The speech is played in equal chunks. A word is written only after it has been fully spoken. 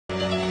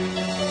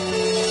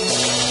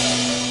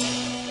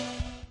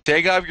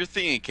Take off your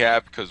thingy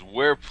cap, because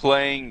we're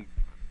playing...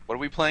 What are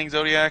we playing,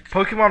 Zodiac?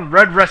 Pokemon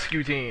Red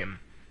Rescue Team.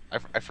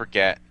 I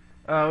forget.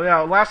 Yeah,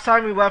 last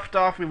time we left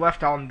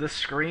on this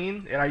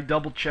screen, and I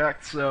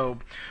double-checked, so...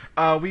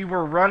 we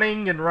were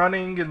running and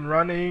running and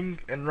running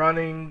and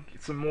running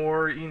some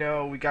more, you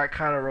know, we got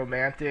kind of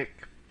romantic,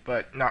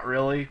 but not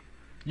really.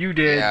 You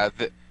did. Yeah,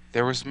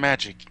 there was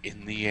magic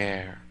in the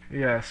air.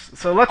 Yes,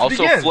 so let's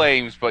begin. Also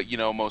flames, but, you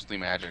know, mostly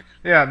magic.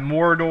 Yeah,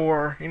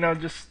 Mordor, you know,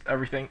 just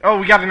everything. Oh,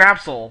 we got an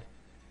Absol.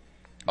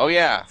 Oh,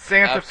 yeah.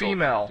 Santa Absol.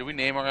 female. Did we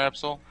name our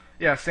Absol?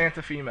 Yeah,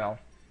 Santa female.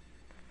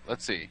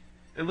 Let's see.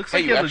 It looks Hey,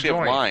 like you he has a actually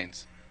joint. have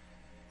lines.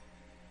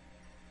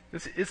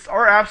 Is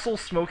our Absol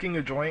smoking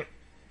a joint?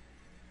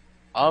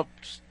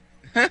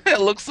 It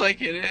looks like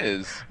it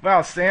is.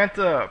 Wow,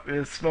 Santa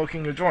is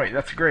smoking a joint.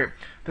 That's great.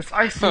 This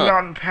icy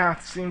mountain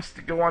path seems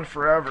to go on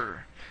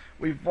forever.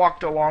 We've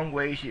walked a long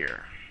way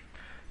here.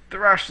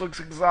 Thrash looks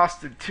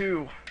exhausted,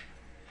 too.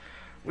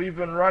 We've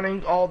been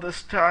running all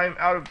this time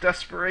out of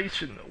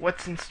desperation.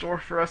 What's in store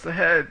for us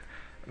ahead?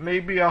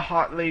 Maybe a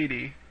hot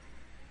lady.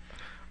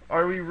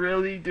 Are we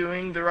really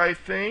doing the right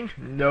thing?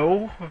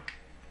 No.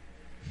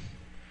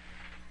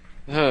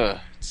 Ugh,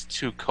 it's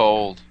too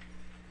cold.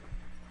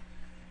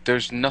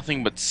 There's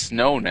nothing but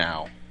snow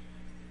now.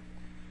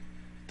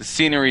 The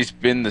scenery's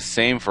been the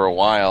same for a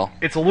while.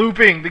 It's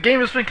looping. The game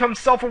has become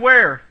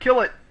self-aware.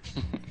 Kill it.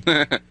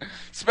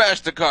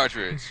 Smash the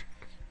cartridge.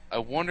 I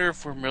wonder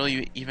if we're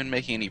really even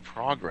making any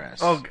progress.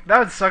 Oh, that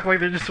would suck like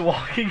they're just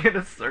walking in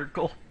a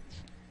circle.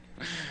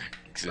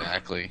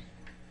 Exactly.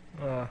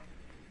 Uh.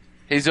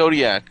 Hey,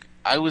 Zodiac,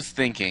 I was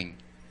thinking...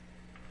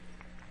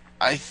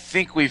 I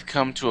think we've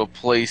come to a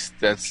place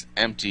that's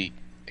empty,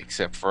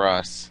 except for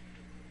us.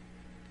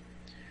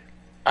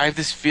 I have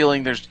this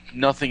feeling there's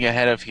nothing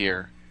ahead of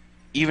here,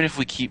 even if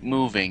we keep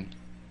moving.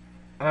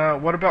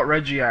 What about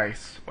Reggie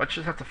Ice? Let's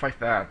just have to fight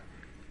that.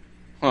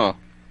 Huh.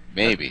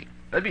 Maybe.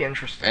 That'd be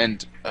interesting.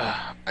 And,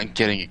 I'm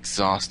getting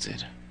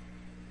exhausted.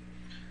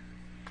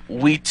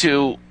 We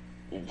two...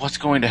 What's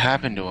going to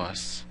happen to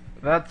us?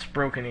 That's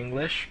broken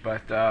English,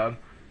 but,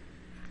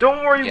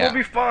 don't worry, Yeah. we'll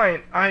be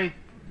fine. I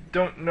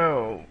don't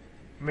know.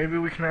 Maybe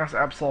we can ask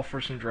Absol for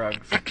some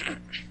drugs.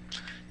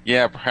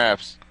 Yeah,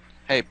 perhaps.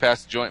 Hey,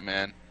 pass the joint,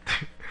 man.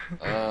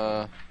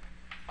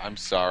 I'm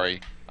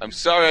sorry. I'm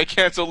sorry I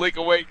canceled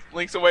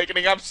Link's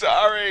Awakening. I'm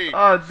sorry!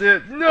 Oh,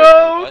 dude.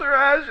 No,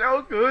 Thrash,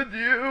 how could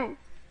you?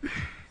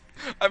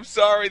 I'm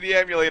sorry the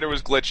emulator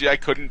was glitchy. I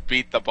couldn't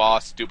beat the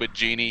boss, stupid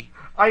genie.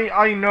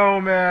 I know,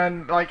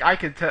 man. Like, I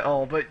could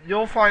tell, but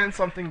you'll find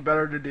something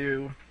better to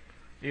do.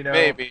 You know?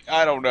 Maybe.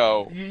 I don't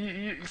know.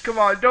 Come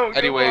on, don't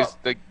Anyways,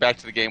 back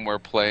to the game we're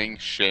playing.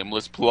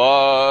 Shameless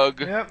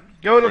plug. Yep.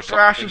 Go to For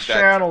Thrash's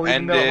something channel, that's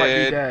even though it might be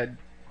ended. dead.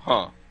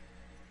 Huh.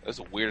 That's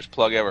the weirdest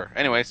plug ever.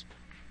 Anyways.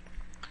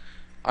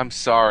 I'm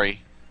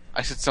sorry.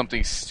 I said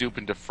something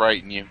stupid to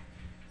frighten you.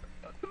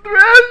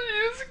 Thrash,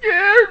 you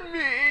scared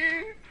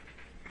me.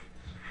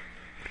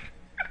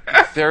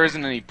 There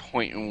isn't any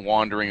point in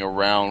wandering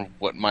about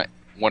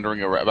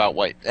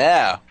what...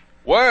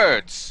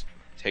 Words!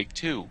 Take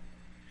two.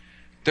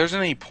 There isn't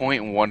any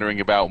point in wondering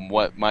about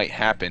what might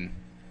happen,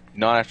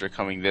 not after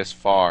coming this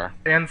far.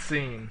 And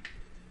scene.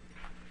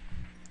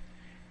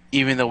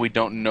 Even though we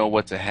don't know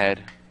what's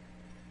ahead,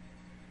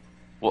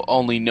 we'll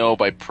only know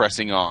by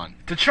pressing on.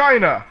 To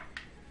China!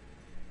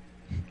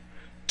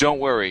 Don't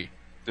worry,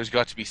 there's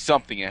got to be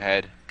something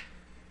ahead.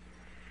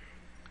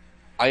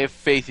 I have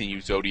faith in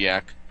you,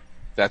 Zodiac.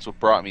 That's what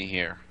brought me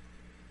here.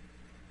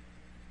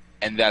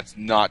 And that's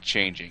not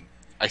changing.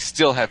 I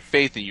still have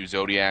faith in you,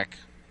 Zodiac.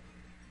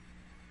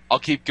 I'll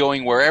keep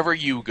going wherever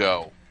you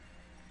go.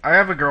 I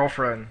have a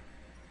girlfriend.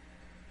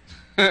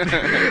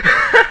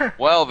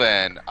 Well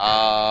then,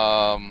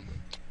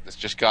 this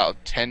just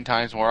got 10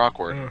 times more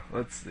awkward.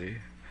 Let's see.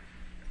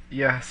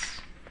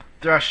 Yes.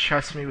 Thrash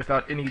trusts me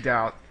without any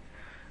doubt.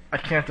 I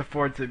can't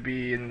afford to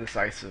be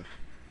indecisive.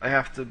 I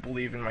have to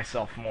believe in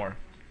myself more.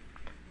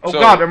 Oh So,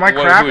 god, am I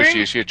crapping? Who is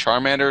she? Is she a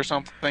Charmander or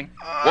something?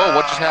 Whoa,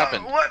 what just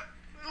happened? What?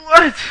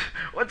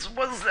 What's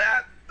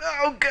that?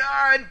 Oh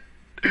god!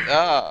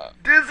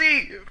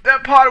 Dizzy!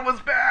 That pot was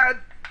bad!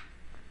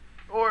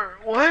 Or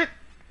what?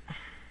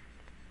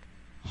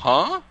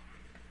 Huh?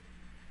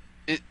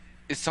 Is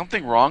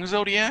something wrong,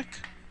 Zodiac?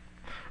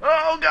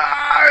 Oh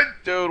god!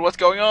 Dude, what's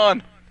going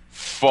on?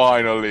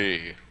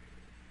 Finally!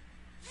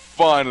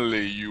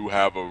 Finally, you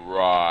have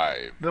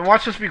arrived. Then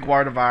watch this be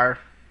Gardevoir.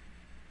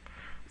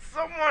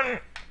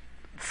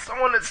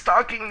 Someone is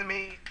talking to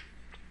me.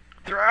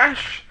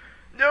 Thrash?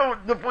 No,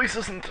 the voice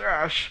isn't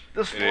Thrash.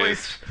 This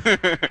voice,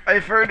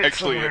 I've heard it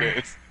Actually, somewhere.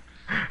 it is.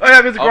 Oh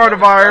yeah, it's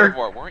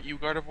Gardevoir. Weren't you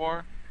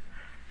Gardevoir?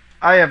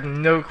 I have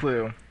no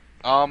clue.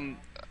 Want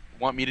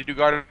me to do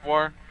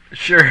Gardevoir?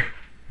 Sure.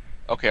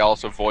 Okay, I'll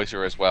also voice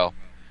her as well.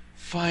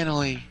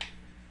 Finally,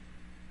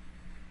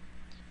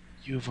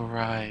 you've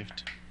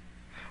arrived.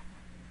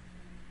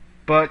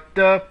 So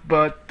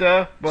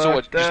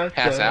what, just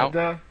pass out?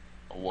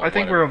 I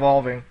think we're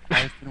evolving.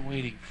 I've been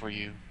waiting for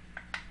you.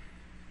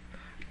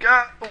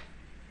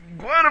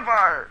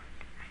 Gardevoir!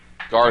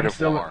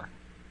 Gardevoir.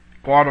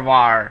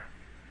 Guadavar.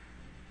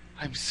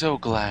 I'm so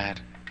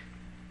glad.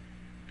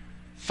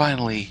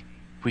 Finally,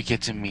 we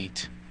get to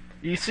meet.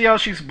 You see how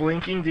she's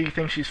blinking? Do you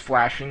think she's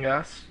flashing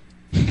us?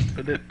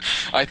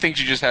 I think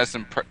she just has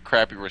some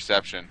crappy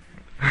reception.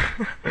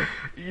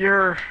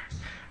 You're...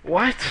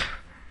 What?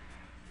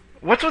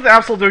 What's with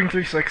Absol doing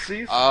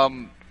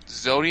 360s?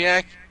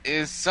 Zodiac,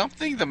 is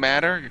something the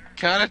matter? You're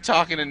kind of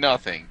talking to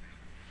nothing.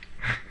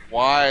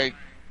 Why?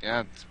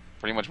 Yeah, that's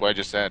pretty much what I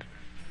just said.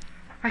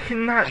 I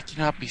I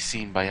cannot be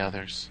seen by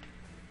others.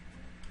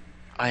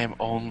 I am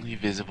only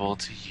visible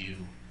to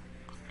you.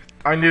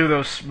 I knew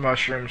those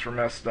mushrooms were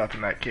messed up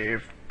in that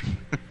cave.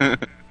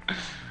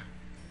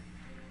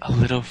 A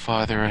little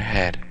farther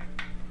ahead,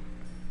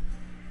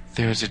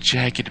 there is a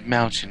jagged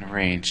mountain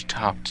range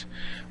topped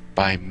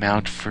by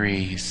Mount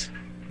Freeze.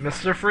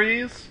 Mr.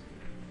 Freeze?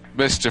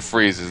 Mr.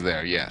 Freeze is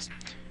there, yes.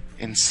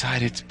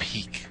 Inside its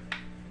peak,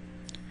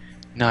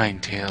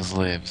 Ninetails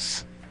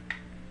lives.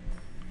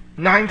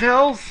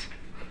 Ninetails?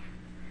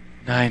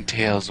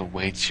 Ninetails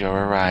awaits your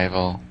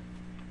arrival.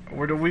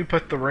 Where do we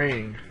put the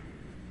ring?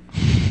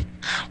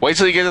 Wait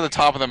till you get to the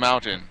top of the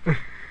mountain.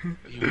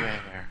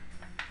 Beware.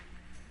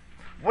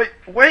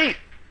 Wait!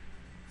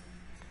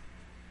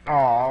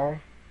 Aw.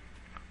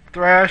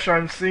 Thrash,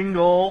 I'm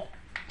single.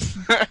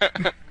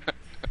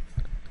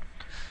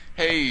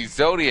 Hey,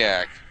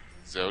 Zodiac.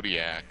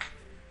 Zodiac.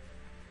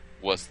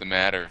 What's the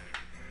matter?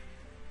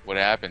 What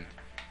happened?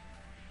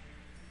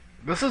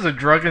 This is a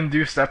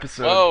drug-induced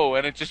episode. Oh,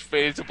 and it just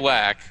faded to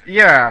black.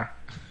 Yeah.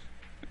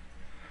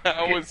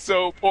 That was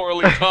so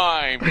poorly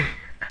timed.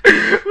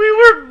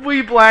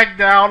 we blacked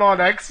out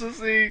on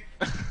ecstasy.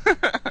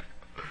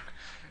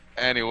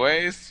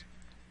 Anyways.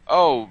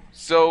 Oh,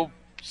 so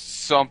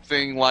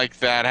something like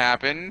that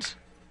happened?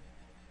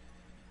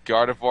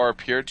 Gardevoir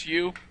appeared to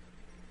you?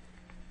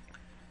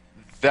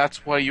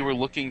 That's why you were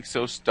looking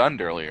so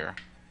stunned earlier.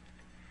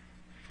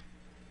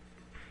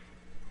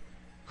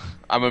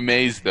 I'm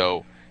amazed,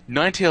 though.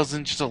 Ninetails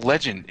isn't just a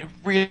legend. It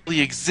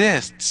really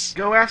exists.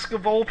 Go ask a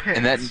Vulpix.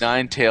 And that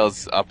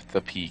Ninetails up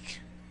the peak.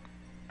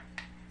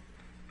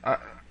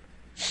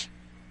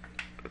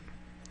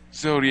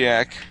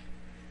 Zodiac,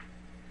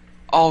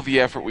 all the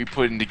effort we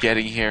put into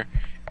getting here,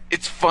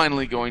 it's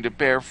finally going to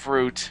bear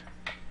fruit.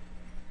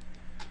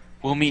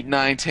 We'll meet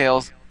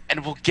Ninetails,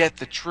 and we'll get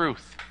the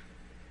truth.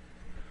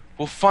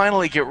 We'll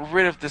finally get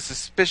rid of the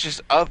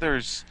suspicious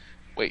others.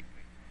 Wait.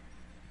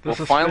 We'll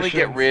finally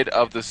get rid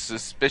of the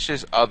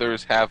suspicious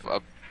others have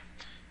a...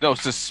 No,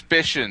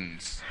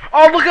 suspicions.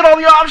 Oh, look at all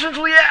the options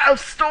we have!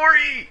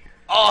 Story!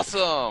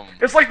 Awesome!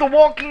 It's like The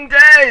Walking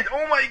Dead!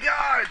 Oh my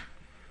god!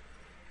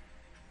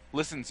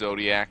 Listen,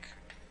 Zodiac.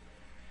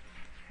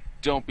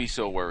 Don't be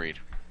so worried.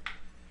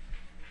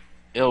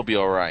 It'll be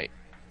alright.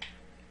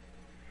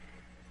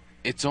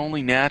 It's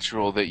only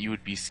natural that you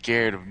would be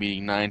scared of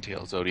meeting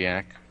Ninetails,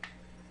 Zodiac.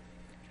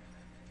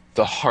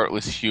 The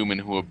heartless human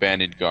who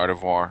abandoned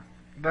Gardevoir.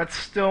 That's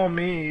still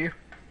me.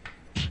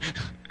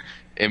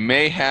 It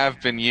may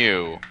have been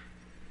you.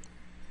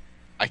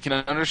 I can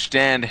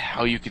understand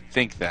how you could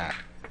think that.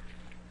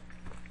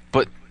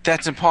 But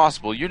that's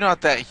impossible. You're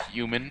not that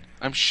human,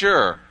 I'm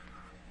sure.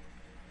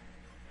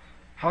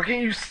 How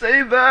can you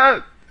say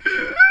that?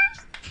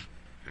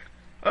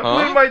 I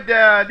blame my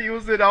dad. He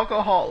was an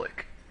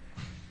alcoholic.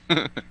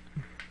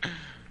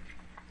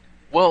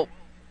 Well,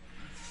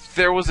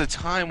 there was a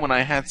time when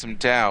I had some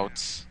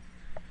doubts.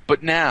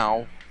 But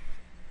now...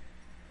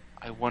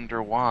 I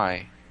wonder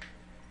why.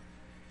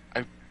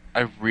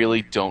 I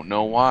really don't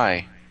know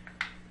why.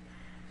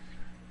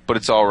 But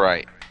it's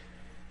alright.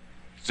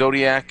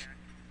 Zodiac,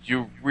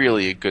 you're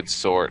really a good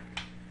sort.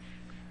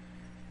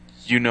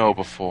 You know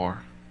before.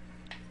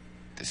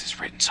 This is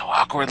written so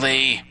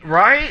awkwardly.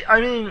 Right? I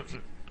mean,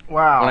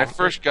 wow. When I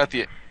first got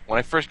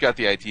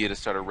the idea to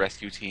start a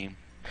rescue team.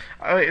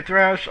 Alright,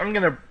 Thrash, I'm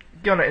gonna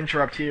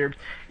interrupt here.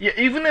 Yeah,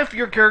 even if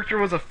your character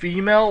was a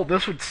female,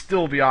 this would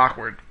still be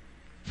awkward.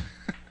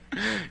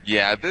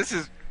 Yeah, this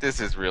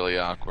is really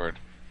awkward.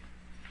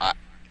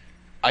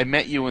 I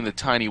met you in the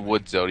tiny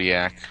wood,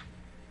 Zodiac.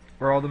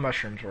 Where all the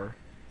mushrooms were.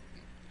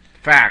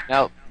 Fact.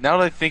 Now that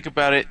I think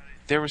about it,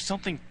 there was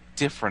something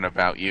different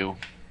about you.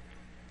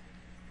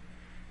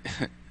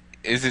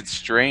 Is it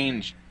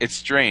strange? It's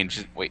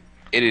strange. Wait,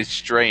 it is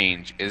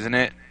strange, isn't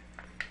it?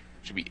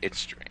 Should be it's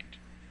strange.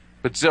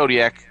 But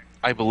Zodiac,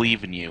 I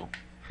believe in you.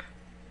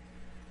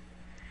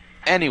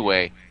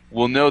 Anyway,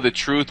 we'll know the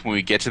truth when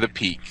we get to the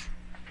peak.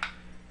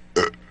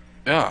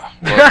 Well,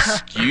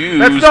 excuse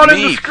That's not me,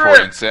 in the script.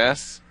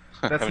 princess.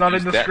 That's not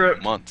in the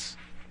script. Months.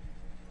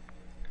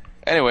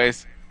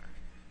 Anyways,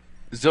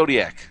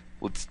 Zodiac,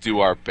 let's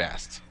do our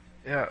best.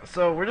 Yeah,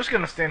 so we're just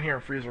gonna stand here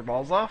and freeze our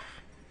balls off.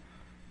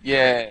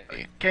 Yay.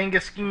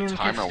 Kangaskeen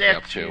Timer will be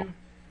up too.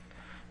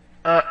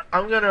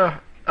 I'm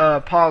gonna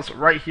pause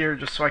right here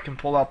just so I can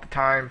pull out the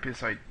time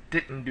because I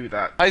didn't do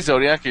that. Hi,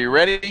 Zodiac, are you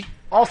ready?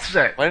 All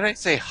set. Why did I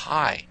say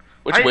hi?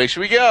 Which way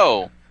should we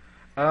go?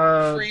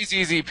 Freeze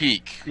Easy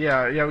Peak.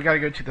 Yeah, we gotta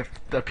go to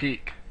the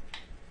peak.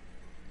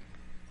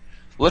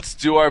 Let's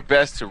do our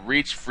best to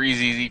reach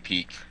Freeze Easy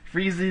Peak.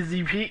 Freeze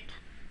Easy Peak?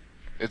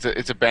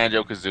 It's a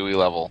Banjo-Kazooie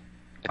level.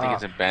 I think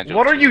it's in Banjo.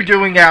 What are you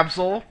doing,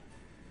 Absol?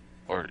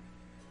 Or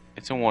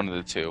it's in one of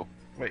the two.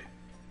 Wait.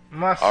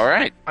 All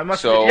right. I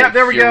must. So Yeah,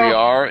 there we go. Here we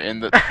are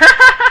in the.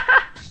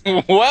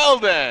 Well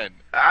then.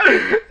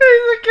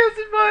 He's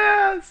kissing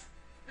my ass.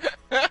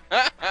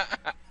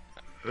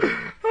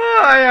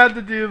 Oh, I had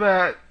to do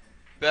that.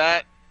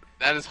 That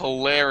is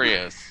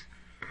hilarious.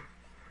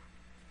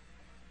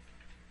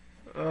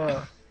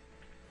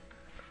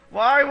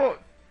 Why won't?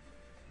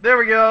 There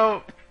we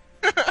go.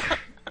 He's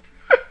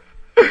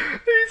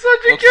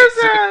such a Looks kiss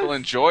like ass. Cynical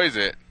enjoys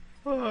it.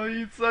 Oh,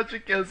 he's such a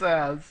kiss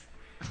ass.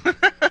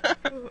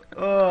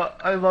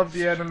 I love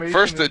the animation.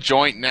 First the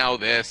joint, now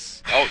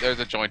this. Oh, there's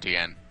a joint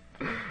again.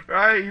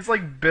 Right, he's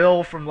like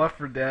Bill from Left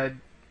 4 Dead.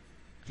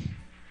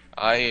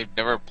 I've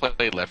never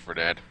played Left 4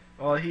 Dead.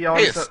 Well, he Hey,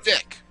 always a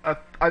stick. an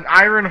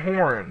iron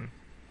horn.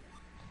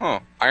 Huh.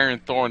 Iron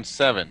Thorn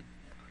 7.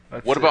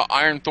 That's What it. about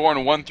Iron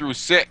Thorn 1 through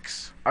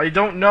 6? I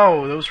don't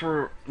know. Those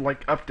were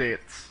like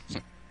updates.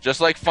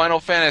 Just like Final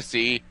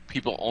Fantasy,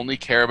 people only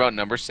care about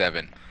number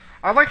 7.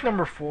 I like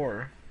number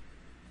 4.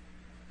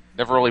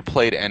 Never really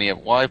played any of.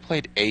 Well, I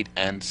played 8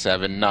 and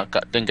 7.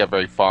 Didn't get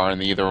very far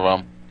in either of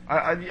them.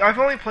 I've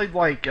only played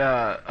like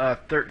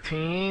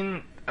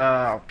 13,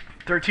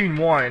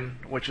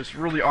 13-1, which is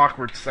really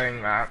awkward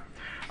saying that.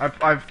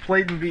 I've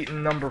played and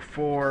beaten number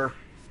 4,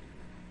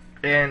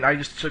 and I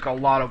just took a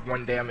lot of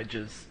 1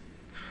 damages.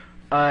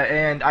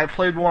 And I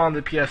played one on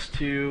the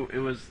PS2.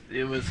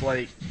 It was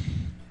like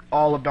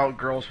all about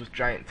girls with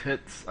giant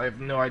tits. I have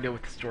no idea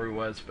what the story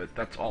was, but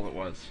that's all it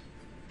was.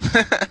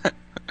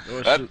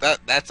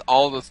 That's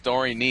all the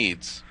story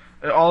needs.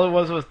 All it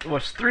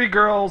was 3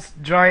 girls,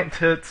 giant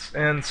tits,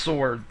 and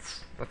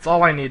swords. That's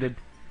all I needed.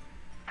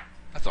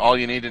 That's all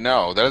you need to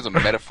know. That is a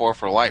metaphor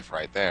for life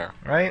right there.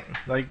 Right?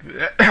 Like,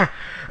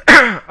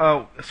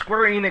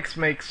 Square Enix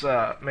makes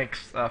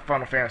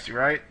Final Fantasy,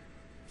 right?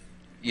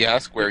 Yeah,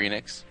 Square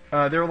Enix.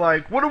 They're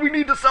like, what do we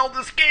need to sell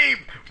this game?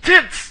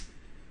 Tits!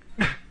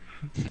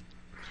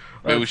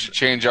 Maybe we should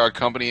change our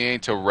company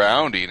name to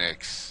Round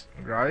Enix.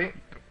 Right?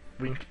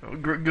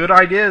 Good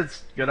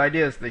ideas. Good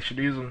ideas. They should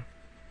use them.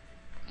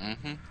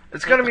 Mm-hmm.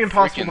 It's gonna be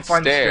impossible to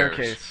find stairs.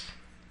 the staircase.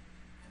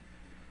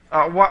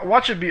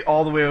 Watch it be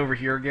all the way over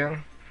here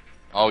again.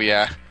 Oh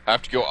yeah, I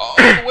have to go all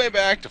the way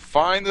back to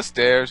find the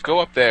stairs. Go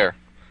up there.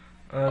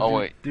 Oh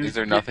wait, is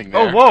there nothing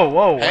there? Oh,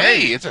 whoa.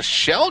 Hey, it's a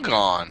shell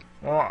gone.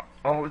 Oh,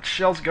 its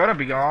shell's gonna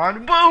be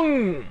gone.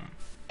 Boom!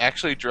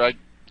 Actually, dragon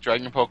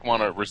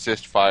Pokemon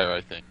resist fire,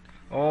 I think.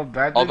 Oh,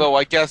 that. Although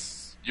I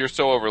guess you're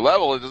so over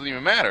level, it doesn't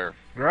even matter.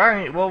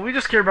 Right. Well, we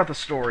just care about the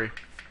story.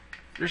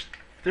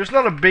 There's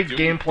not a big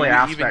gameplay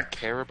aspect. Do you even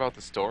care about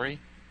the story?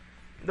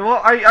 Well,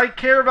 I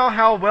care about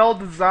how well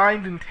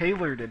designed and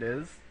tailored it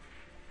is.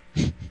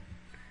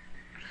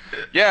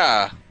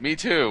 Yeah, me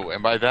too.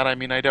 And by that I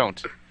mean I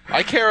don't.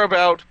 I care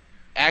about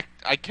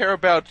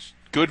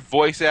good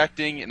voice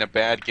acting in a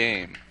bad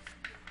game.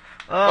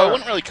 Well, I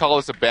wouldn't really call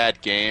this a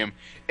bad game.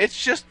 It's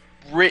just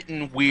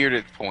written weird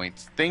at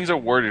points. Things are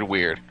worded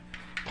weird.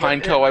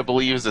 Pineco, I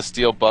believe, is a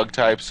steel bug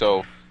type,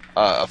 so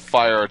a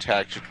fire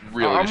attack should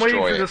really I'm destroy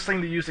waiting for it. this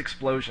thing to use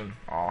explosion.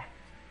 Aw.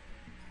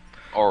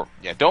 Or,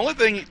 yeah, don't let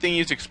the thing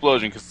use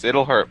explosion, because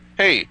it'll hurt.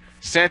 Hey,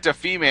 Santa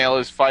Female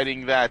is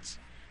fighting that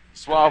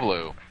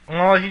Swablu.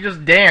 Oh, he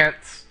just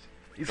danced.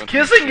 He's Don't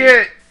kissing you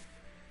see?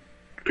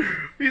 it!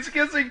 He's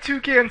kissing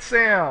Toucan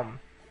Sam.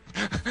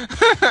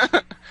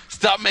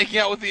 Stop making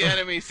out with the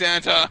enemy,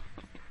 Santa!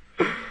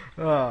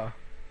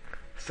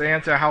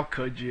 Santa, how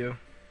could you?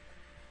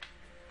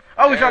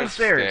 Oh, we found the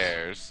stairs.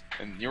 Stairs.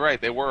 And you're right,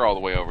 they were all the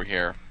way over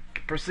here.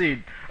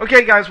 Proceed.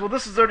 Okay, guys, well,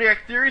 this is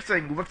ZodiacxTheory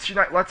saying,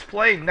 let's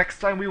play. Next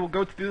time we will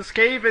go through this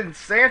cave, and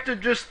Santa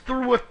just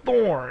threw a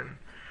thorn.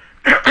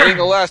 Getting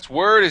the last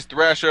word is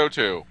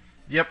thrasho2.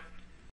 Yep.